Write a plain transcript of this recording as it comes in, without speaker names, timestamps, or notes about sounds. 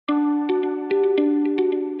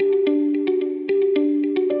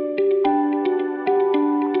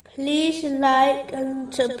like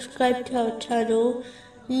and subscribe to our channel.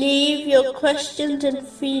 Leave your questions and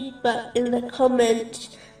feedback in the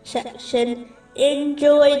comments section.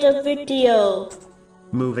 Enjoy the video.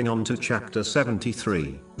 Moving on to chapter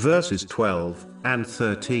 73, verses 12 and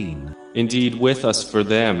 13. Indeed, with us for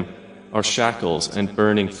them are shackles and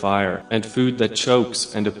burning fire, and food that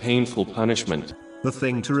chokes, and a painful punishment. The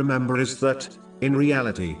thing to remember is that, in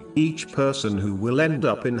reality, each person who will end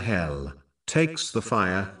up in hell takes the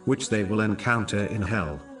fire which they will encounter in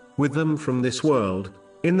hell with them from this world,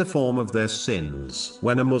 in the form of their sins.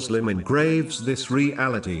 When a Muslim engraves this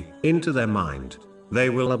reality into their mind, they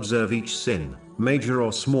will observe each sin, major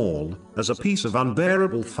or small, as a piece of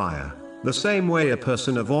unbearable fire. The same way a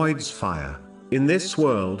person avoids fire in this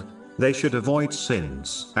world, they should avoid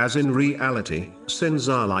sins, as in reality, sins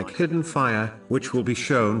are like hidden fire, which will be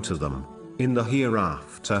shown to them in the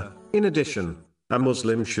hereafter. In addition, a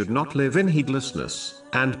Muslim should not live in heedlessness,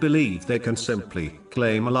 and believe they can simply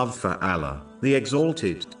claim a love for Allah, the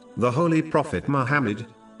Exalted, the Holy Prophet Muhammad,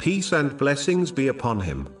 peace and blessings be upon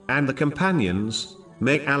him, and the companions,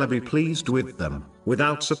 may Allah be pleased with them,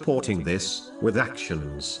 without supporting this with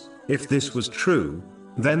actions. If this was true,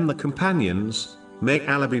 then the companions, may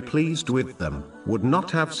Allah be pleased with them, would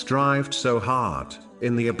not have strived so hard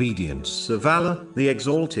in the obedience of Allah, the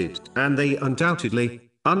Exalted, and they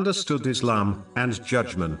undoubtedly understood Islam and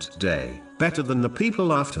Judgment Day better than the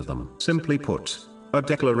people after them. Simply put, a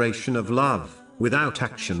declaration of love without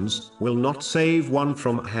actions will not save one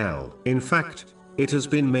from hell. In fact, it has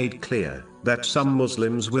been made clear that some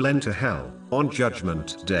Muslims will enter hell on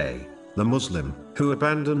Judgment Day. The Muslim who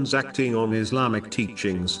abandons acting on Islamic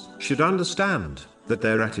teachings should understand that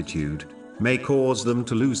their attitude may cause them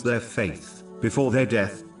to lose their faith before their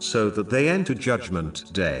death, so that they enter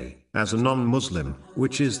Judgment Day as a non-Muslim,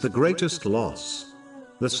 which is the greatest loss.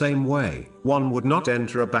 The same way, one would not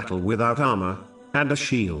enter a battle without armor and a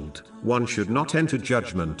shield, one should not enter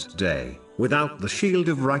Judgment Day without the shield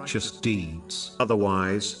of righteous deeds.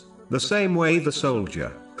 Otherwise, the same way the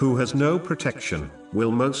soldier who has no protection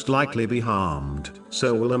will most likely be harmed,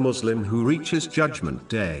 so will a Muslim who reaches Judgment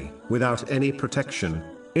Day without any protection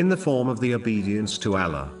in the form of the obedience to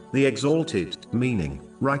Allah, the Exalted, meaning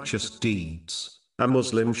righteous deeds. A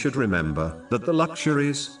Muslim should remember that the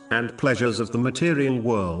luxuries and pleasures of the material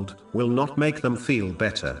world will not make them feel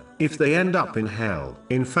better if they end up in hell.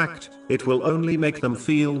 In fact, it will only make them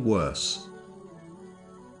feel worse.